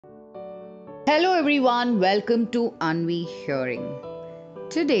Hello everyone, welcome to Aanvii Hearing.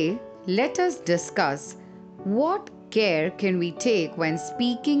 Today, let us discuss what care can we take when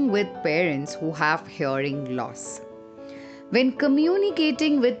speaking with parents who have hearing loss. When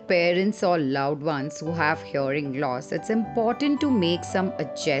communicating with parents or loved ones who have hearing loss, it's important to make some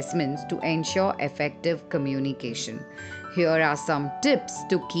adjustments to ensure effective communication. Here are some tips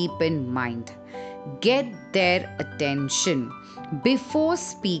to keep in mind. Get their attention. Before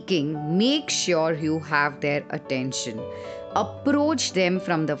speaking, make sure you have their attention. Approach them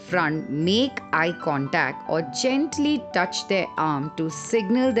from the front, make eye contact, or gently touch their arm to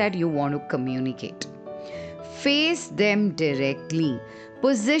signal that you want to communicate. Face them directly.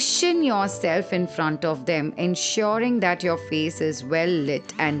 Position yourself in front of them, ensuring that your face is well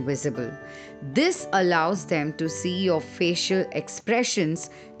lit and visible. This allows them to see your facial expressions,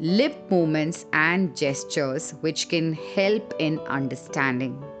 lip movements, and gestures, which can help in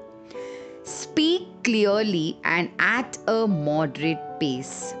understanding. Speak clearly and at a moderate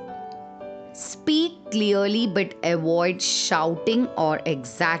pace. Speak clearly but avoid shouting or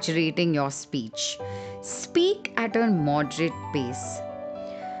exaggerating your speech. Speak at a moderate pace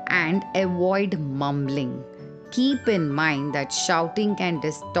and avoid mumbling. Keep in mind that shouting can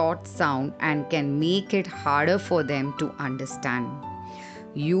distort sound and can make it harder for them to understand.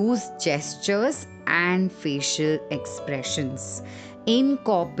 Use gestures and facial expressions.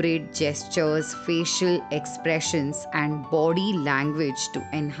 Incorporate gestures, facial expressions, and body language to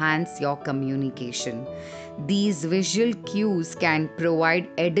enhance your communication. These visual cues can provide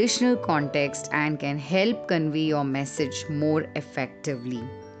additional context and can help convey your message more effectively.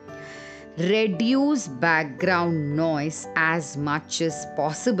 Reduce background noise as much as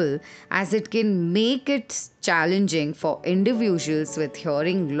possible, as it can make it challenging for individuals with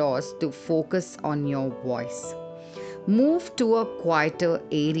hearing loss to focus on your voice. Move to a quieter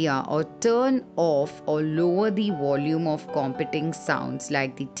area or turn off or lower the volume of competing sounds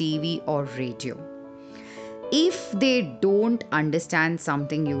like the TV or radio. If they don't understand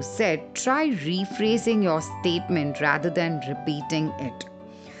something you said, try rephrasing your statement rather than repeating it.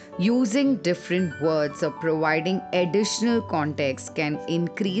 Using different words or providing additional context can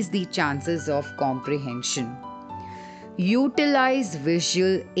increase the chances of comprehension. Utilize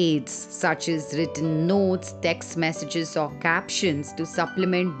visual aids such as written notes, text messages, or captions to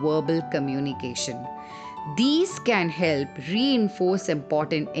supplement verbal communication. These can help reinforce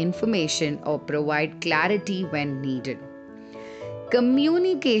important information or provide clarity when needed.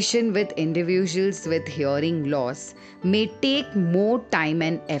 Communication with individuals with hearing loss may take more time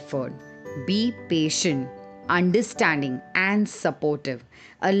and effort. Be patient, understanding, and supportive.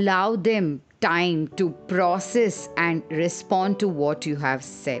 Allow them time to process and respond to what you have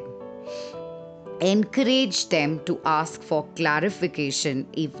said. Encourage them to ask for clarification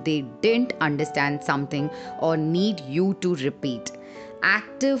if they didn't understand something or need you to repeat.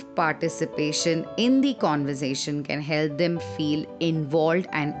 Active participation in the conversation can help them feel involved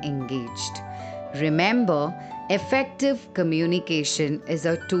and engaged. Remember, effective communication is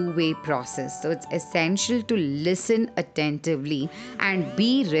a two-way process, so it's essential to listen attentively and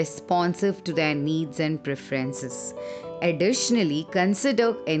be responsive to their needs and preferences. Additionally,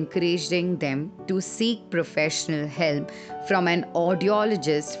 consider encouraging them to seek professional help from an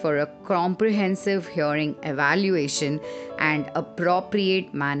audiologist for a comprehensive hearing evaluation and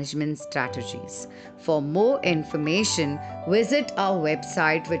appropriate management strategies. For more information, visit our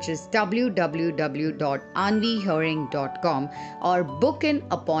website, which is www.aanvihearing.com, or book an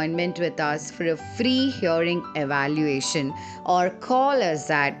appointment with us for a free hearing evaluation, or call us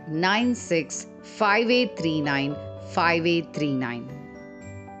at 96 5839 5839.